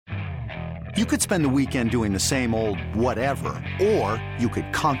You could spend the weekend doing the same old whatever, or you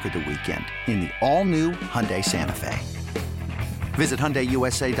could conquer the weekend in the all-new Hyundai Santa Fe. Visit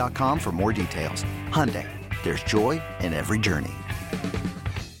HyundaiUSA.com for more details. Hyundai, there's joy in every journey.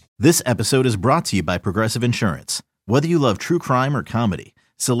 This episode is brought to you by Progressive Insurance. Whether you love true crime or comedy,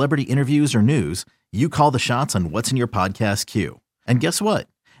 celebrity interviews or news, you call the shots on what's in your podcast queue. And guess what?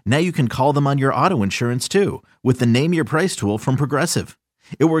 Now you can call them on your auto insurance too with the Name Your Price tool from Progressive.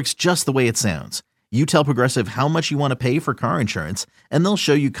 It works just the way it sounds. You tell Progressive how much you want to pay for car insurance, and they'll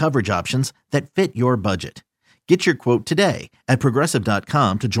show you coverage options that fit your budget. Get your quote today at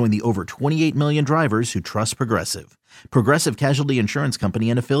Progressive.com to join the over 28 million drivers who trust Progressive. Progressive Casualty Insurance Company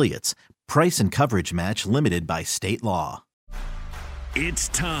and Affiliates. Price and coverage match limited by state law. It's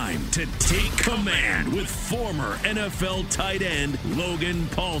time to take command with former NFL tight end Logan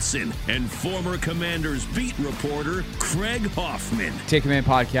Paulsen and former Commanders beat reporter Craig Hoffman. Take Command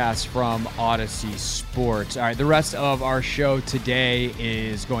podcast from Odyssey Sports. All right, the rest of our show today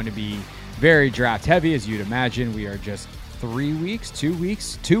is going to be very draft heavy, as you'd imagine. We are just 2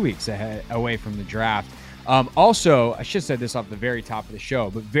 weeks away from the draft. Also, I should have said this off the very top of the show,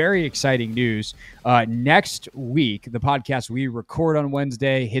 but very exciting news. Next week, the podcast we record on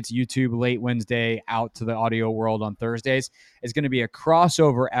Wednesday hits YouTube late Wednesday, out to the audio world on Thursdays. Is going to be a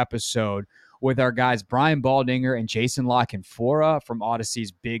crossover episode with our guys Brian Baldinger and Jason Lockenfora from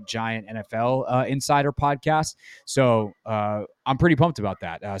Odyssey's Big Giant NFL Insider podcast. So I'm pretty pumped about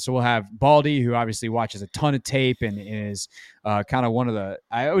that. So we'll have Baldy, who obviously watches a ton of tape and is kind of one of the,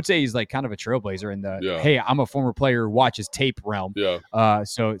 I would say he's like kind of a trailblazer in the, hey, I'm a former player who watches tape realm. Yeah.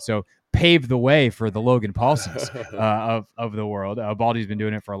 So paved the way for the Logan Paulsons of the world. Baldy's been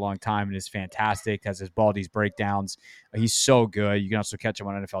doing it for a long time and is fantastic. Has his Baldy's breakdowns. He's so good. You can also catch him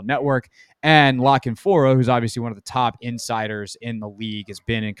on NFL Network. And Lockenfora, who's obviously one of the top insiders in the league, has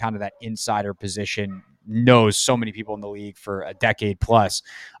been in kind of that insider position, knows so many people in the league for a decade plus,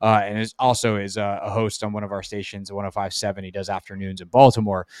 and is also a host on one of our stations, 105.7. He does afternoons in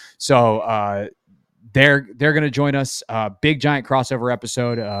Baltimore. So they're going to join us. Big Giant crossover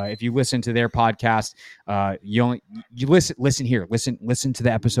episode. If you listen to their podcast, you listen here. Listen to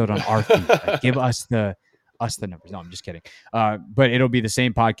the episode on our feed. Give us the numbers. No, I'm just kidding. But it'll be the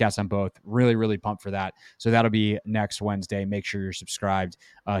same podcast on both. Really, really pumped for that. So that'll be next Wednesday. Make sure you're subscribed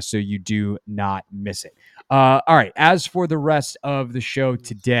so you do not miss it. All right. As for the rest of the show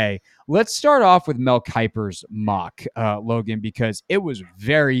today, let's start off with Mel Kiper's mock, Logan, because it was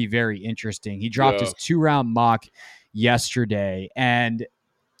very, very interesting. He dropped his 2-round mock yesterday, and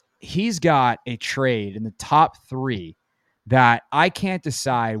he's got a trade in the top 3 that I can't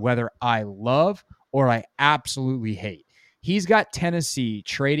decide whether I love or I absolutely hate. He's got Tennessee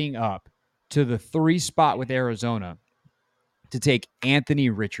trading up to the 3 spot with Arizona to take Anthony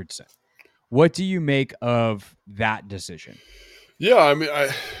Richardson. What do you make of that decision? Yeah, I mean,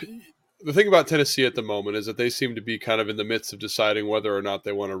 the thing about Tennessee at the moment is that they seem to be kind of in the midst of deciding whether or not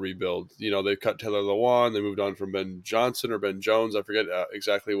they want to rebuild. You know, they cut Taylor Lewan. They moved on from Ben Johnson or Ben Jones. I forget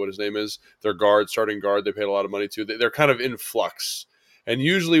exactly what his name is. Their starting guard, they paid a lot of money to. They're kind of in flux. And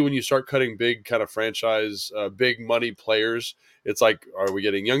usually when you start cutting big kind of franchise, big money players, it's like, are we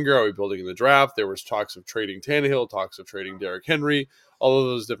getting younger? Are we building in the draft? There was talks of trading Tannehill, talks of trading Derrick Henry, all of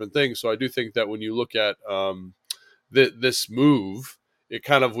those different things. So I do think that when you look at this move, it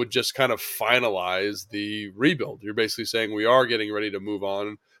kind of would just kind of finalize the rebuild. You're basically saying we are getting ready to move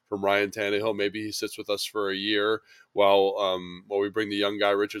on from Ryan Tannehill. Maybe he sits with us for a year while we bring the young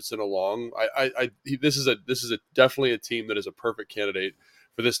guy Richardson along. This is definitely a team that is a perfect candidate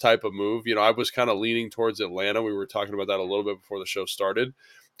for this type of move. You know, I was kind of leaning towards Atlanta. We were talking about that a little bit before the show started,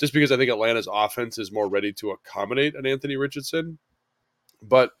 just because I think Atlanta's offense is more ready to accommodate an Anthony Richardson.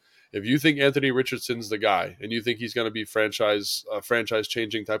 But if you think Anthony Richardson's the guy and you think he's going to be franchise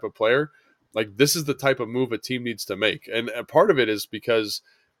changing type of player, like this is the type of move a team needs to make. And part of it is because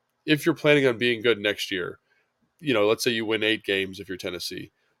if you're planning on being good next year, you know, let's say you win 8 games if you're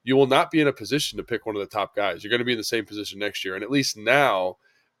Tennessee, you will not be in a position to pick one of the top guys. You're going to be in the same position next year. And at least now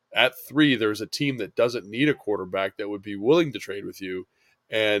at 3, there's a team that doesn't need a quarterback that would be willing to trade with you.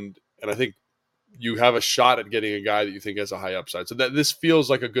 And I think you have a shot at getting a guy that you think has a high upside. So that this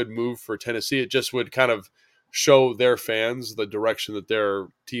feels like a good move for Tennessee. It just would kind of show their fans the direction that their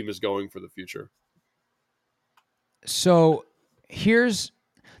team is going for the future. So here's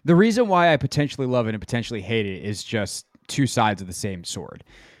the reason why I potentially love it and potentially hate it is just 2 sides of the same sword.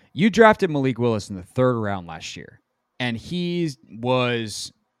 You drafted Malik Willis in the 3rd round last year, and he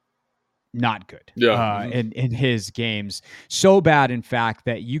was not good. Yeah. In his games. So bad, in fact,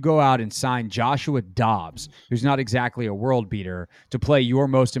 that you go out and sign Joshua Dobbs, who's not exactly a world beater, to play your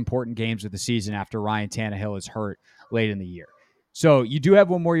most important games of the season after Ryan Tannehill is hurt late in the year. So you do have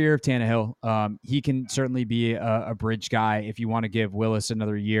one more year of Tannehill. He can certainly be a bridge guy if you want to give Willis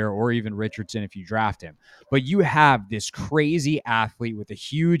another year, or even Richardson if you draft him. But you have this crazy athlete with a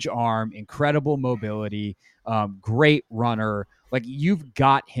huge arm, incredible mobility, great runner. Like, you've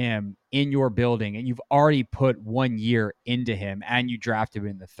got him in your building, and you've already put 1 year into him, and you draft him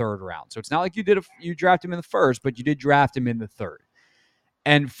in the third round. So it's not like you draft him in the first, but you did draft him in the third.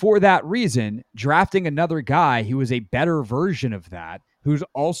 And for that reason, drafting another guy who is a better version of that, who's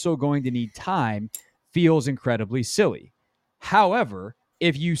also going to need time, feels incredibly silly. However,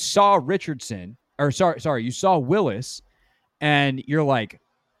 if you saw you saw Willis, and you're like,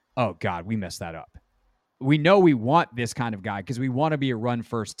 oh God, we messed that up. We know we want this kind of guy because we want to be a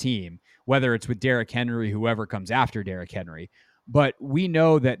run-first team, whether it's with Derrick Henry, whoever comes after Derrick Henry. But we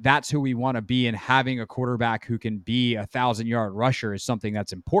know that that's who we want to be, and having a quarterback who can be 1,000-yard rusher is something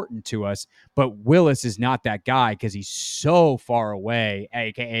that's important to us. But Willis is not that guy because he's so far away,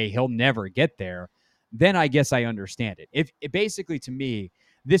 aka he'll never get there. Then I guess I understand it. Basically, to me,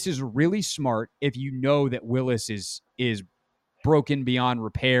 this is really smart if you know that Willis is broken beyond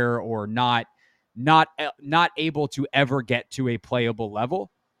repair, or not able to ever get to a playable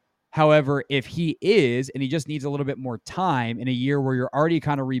level. However, if he is, and he just needs a little bit more time in a year where you're already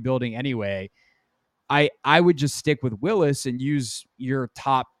kind of rebuilding anyway, I would just stick with Willis and use your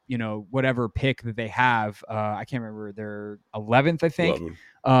top, whatever pick that they have. I can't remember, their 11th, I think,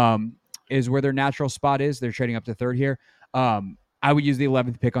 is where their natural spot is. They're trading up to third here. I would use the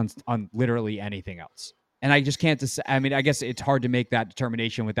 11th pick on literally anything else. And I just can't decide. I mean, I guess it's hard to make that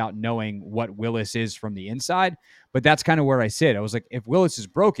determination without knowing what Willis is from the inside, but that's kind of where I sit. I was like, if Willis is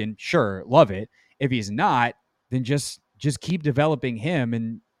broken, sure, love it. If he's not, then just keep developing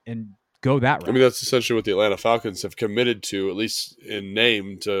him and go that route. I mean, that's essentially what the Atlanta Falcons have committed to, at least in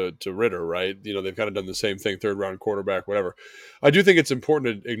name, to Ritter, right? They've kind of done the same thing, third round quarterback, whatever. I do think it's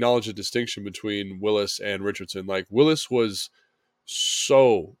important to acknowledge the distinction between Willis and Richardson. Like, Willis was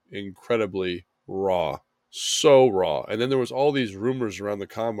so incredibly raw. So raw. And then there was all these rumors around the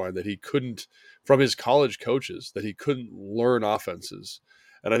combine that he couldn't, from his college coaches, that he couldn't learn offenses.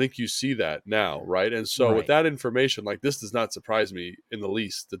 And I think you see that now, right? And so with that information, like, this does not surprise me in the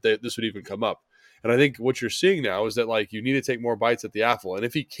least that this would even come up. And I think what you're seeing now is that, like, you need to take more bites at the apple. And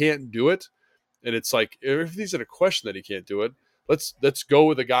if he can't do it, and it's like, if he's in a question that he can't do it, let's go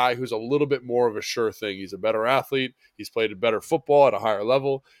with a guy who's a little bit more of a sure thing. He's a better athlete. He's played a better football at a higher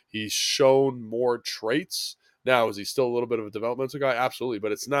level. He's shown more traits. Now, is he still a little bit of a developmental guy? Absolutely.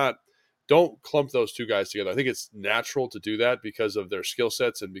 But it's not, don't clump those two guys together. I think it's natural to do that because of their skill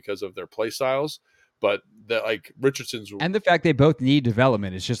sets and because of their play styles. But that, like, Richardson's, and the fact they both need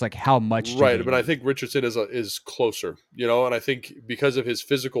development, is just like how much. Right. But I think Richardson is closer, and I think because of his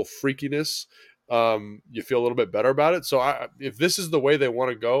physical freakiness, you feel a little bit better about it. So if this is the way they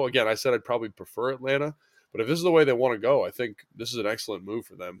want to go, again, I said I'd probably prefer Atlanta, but if this is the way they want to go, I think this is an excellent move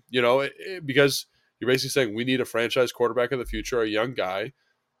for them, because you're basically saying we need a franchise quarterback of the future, a young guy.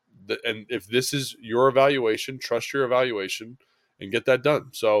 And if this is your evaluation, trust your evaluation and get that done.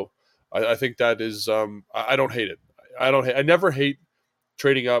 So I think that is, I don't hate it. I never hate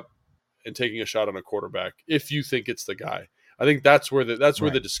trading up and taking a shot on a quarterback if you think it's the guy. I think that's where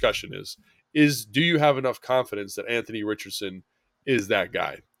the discussion is do you have enough confidence that Anthony Richardson is that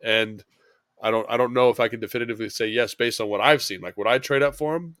guy? And I don't know if I can definitively say yes based on what I've seen. Like, would I trade up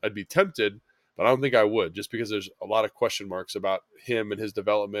for him? I'd be tempted, but I don't think I would, just because there's a lot of question marks about him and his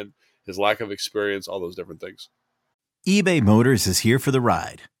development, his lack of experience, all those different things. eBay Motors is here for the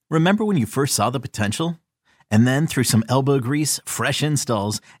ride. Remember when you first saw the potential? And then through some elbow grease, fresh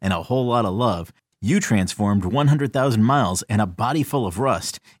installs, and a whole lot of love, you transformed 100,000 miles and a body full of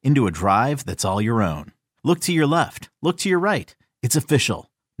rust into a drive that's all your own. Look to your left. Look to your right. It's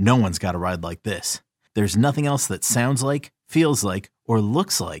official. No one's got a ride like this. There's nothing else that sounds like, feels like, or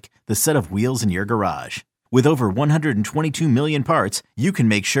looks like the set of wheels in your garage. With over 122 million parts, you can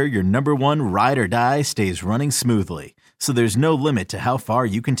make sure your number one ride or die stays running smoothly. So there's no limit to how far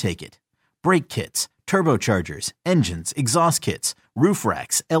you can take it. Brake kits, turbochargers, engines, exhaust kits, roof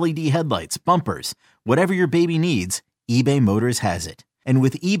racks, LED headlights, bumpers, whatever your baby needs, eBay Motors has it. And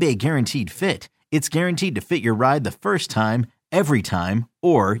with eBay Guaranteed Fit, it's guaranteed to fit your ride the first time, every time,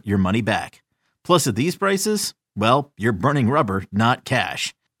 or your money back. Plus, at these prices, well, you're burning rubber, not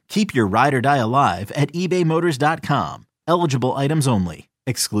cash. Keep your ride or die alive at ebaymotors.com. Eligible items only.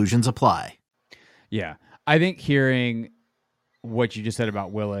 Exclusions apply. Yeah. I think hearing what you just said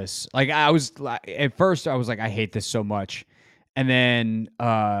about Willis. Like at first I was like, I hate this so much. And then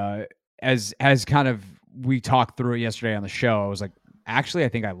as kind of we talked through it yesterday on the show, I was like, actually, I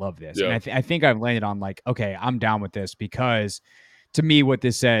think I love this. And Yeah. I think I've landed on like, okay, I'm down with this because to me, what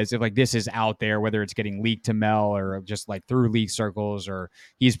this says, if like this is out there, whether it's getting leaked to Mel or just like through league circles, or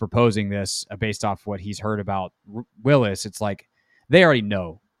he's proposing this based off what he's heard about Willis, it's like they already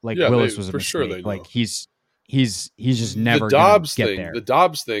know. Like Yeah, Willis was a for sure mistake. they know. Like he's just The never gonna get there. The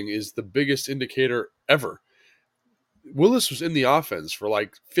Dobbs thing is the biggest indicator ever. Willis was in the offense for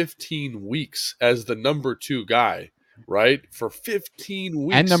like 15 weeks as the number 2 guy, right? For 15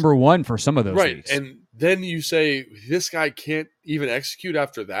 weeks. And number 1 for some of those right. weeks. And then you say, this guy can't even execute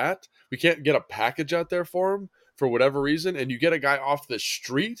after that. We can't get a package out there for him for whatever reason. And you get a guy off the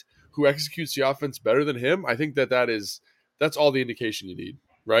street who executes the offense better than him. I think that's all the indication you need.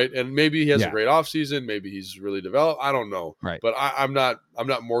 Right. And maybe he has a great offseason. Maybe he's really developed. I don't know. Right. But I'm not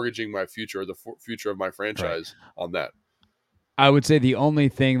mortgaging my future or the future of my franchise on that. I would say the only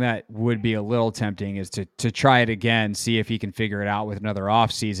thing that would be a little tempting is to try it again, see if he can figure it out with another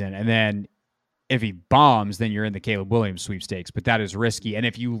offseason. And then if he bombs, then you're in the Caleb Williams sweepstakes. But that is risky. And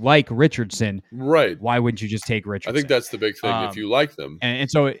if you like Richardson, right, why wouldn't you just take Richardson? I think that's the big thing. If you like them.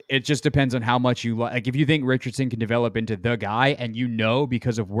 And so it just depends on how much you like. If you think Richardson can develop into the guy, and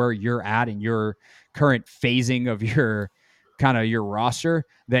because of where you're at and your current phasing of your kind of your roster,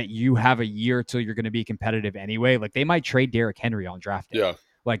 that you have a year till you're going to be competitive anyway. Like they might trade Derrick Henry on draft day. Yeah.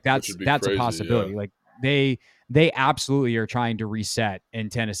 Like that's crazy, a possibility. Yeah. Like they absolutely are trying to reset in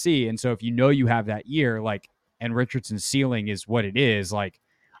Tennessee. And so if you have that year, like, and Richardson's ceiling is what it is, like,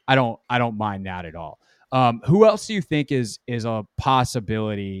 I don't mind that at all. Who else do you think is a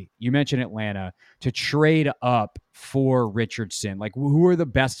possibility? You mentioned Atlanta to trade up for Richardson. Like, who are the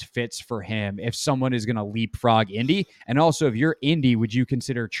best fits for him if someone is going to leapfrog Indy? And also, if you're Indy, would you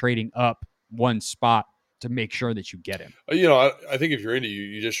consider trading up one spot to make sure that you get him? I think if you're Indy,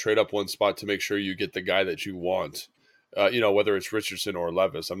 you just trade up one spot to make sure you get the guy that you want. Whether it's Richardson or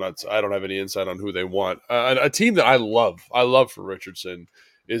Levis. I don't have any insight on who they want. A team that I love for Richardson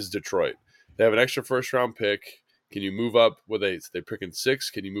is Detroit. They have an extra first-round pick. Can you move up? They pick in 6.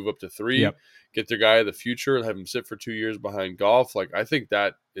 Can you move up to 3? Yep. Get their guy of the future, have him sit for 2 years behind Goff. Like, I think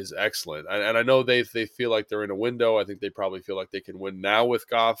that is excellent. And I know they feel like they're in a window. I think they probably feel like they can win now with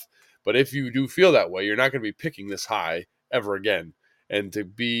Goff. But if you do feel that way, you're not going to be picking this high ever again. And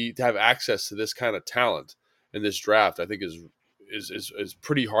to have access to this kind of talent in this draft, I think is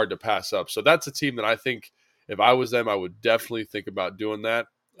pretty hard to pass up. So that's a team that I think if I was them, I would definitely think about doing that.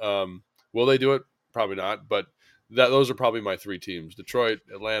 Will they do it? Probably not. But those are probably my 3 teams: Detroit,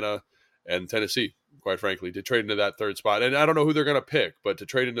 Atlanta, and Tennessee. Quite frankly, to trade into that 3rd spot, and I don't know who they're going to pick, but to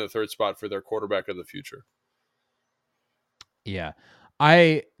trade into the 3rd spot for their quarterback of the future. Yeah,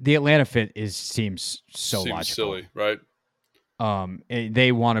 the Atlanta fit seems logical. Silly, right?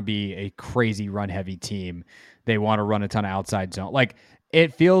 They want to be a crazy run heavy team. They want to run a ton of outside zone. Like,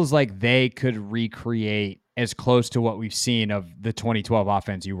 it feels like they could recreate as close to what we've seen of the 2012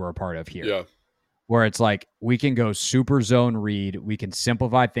 offense you were a part of here. Yeah. Where it's like, we can go super zone read. We can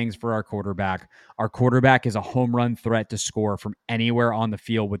simplify things for our quarterback. Our quarterback is a home run threat to score from anywhere on the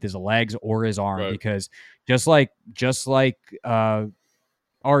field with his legs or his arm. Right. Because just like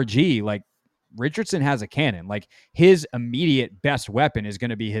RG, like, Richardson has a cannon. Like, his immediate best weapon is going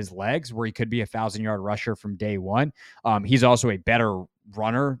to be his legs, where he could be 1,000-yard rusher from day one. He's also a better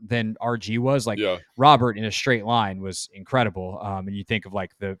runner than RG was. Like, Robert in a straight line was incredible. And you think of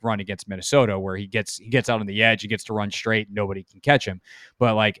like the run against Minnesota, where he gets out on the edge, he gets to run straight, nobody can catch him.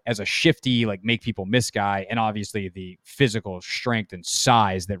 But like, as a shifty, like, make people miss guy, and obviously the physical strength and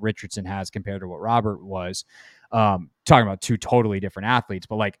size that Richardson has compared to what Robert was, talking about 2 totally different athletes.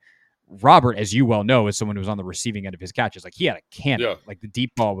 But like, Robert, as you well know, is someone who was on the receiving end of his catches. Like, he had a cannon. Yeah. Like, the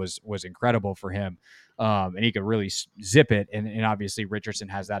deep ball was incredible for him. And he could really zip it. And obviously Richardson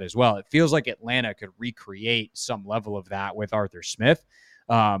has that as well. It feels like Atlanta could recreate some level of that with Arthur Smith.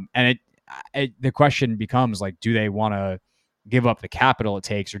 And the question becomes, like, do they want to give up the capital it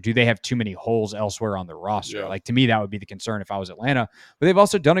takes, or do they have too many holes elsewhere on their roster? Yeah. Like, to me, that would be the concern if I was Atlanta. But they've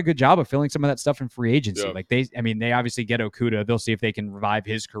also done a good job of filling some of that stuff in free agency. Yeah. Like, they obviously get Okudah. They'll see if they can revive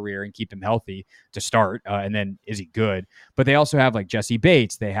his career and keep him healthy to start. And then, is he good? But they also have like Jesse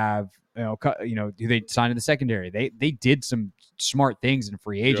Bates. They have, who they signed in the secondary. They did some smart things in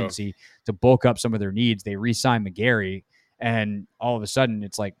free agency to bulk up some of their needs. They re-signed McGarry, and all of a sudden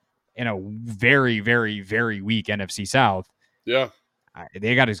it's like, in a very, very, very weak NFC South,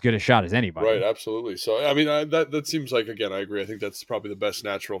 they got as good a shot as anybody. Right, absolutely. So, I mean, that seems like, again, I agree. I think that's probably the best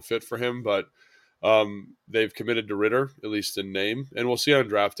natural fit for him. But They've committed to Ritter, at least in name, and we'll see on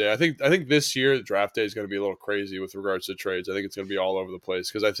draft day. I think this year the draft day is going to be a little crazy with regards to trades. I think it's going to be all over the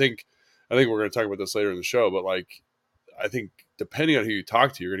place because I think we're going to talk about this later in the show, but like I think depending on who you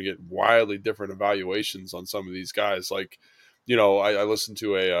talk to, you're going to get wildly different evaluations on some of these guys. Like, I listened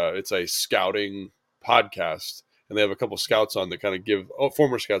to it's a scouting podcast, and they have a couple scouts on that kind of give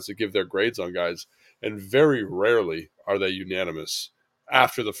former scouts that give their grades on guys, and very rarely are they unanimous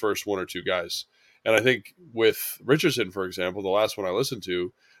after the first one or two guys. And I think with Richardson, for example, the last one I listened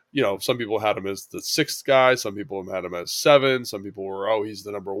to, some people had him as the sixth guy. Some people had him as 7. Some people were, he's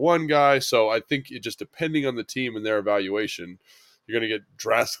the number 1 guy. So I think it just depending on the team and their evaluation, you're going to get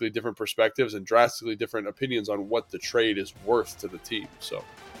drastically different perspectives and drastically different opinions on what the trade is worth to the team. So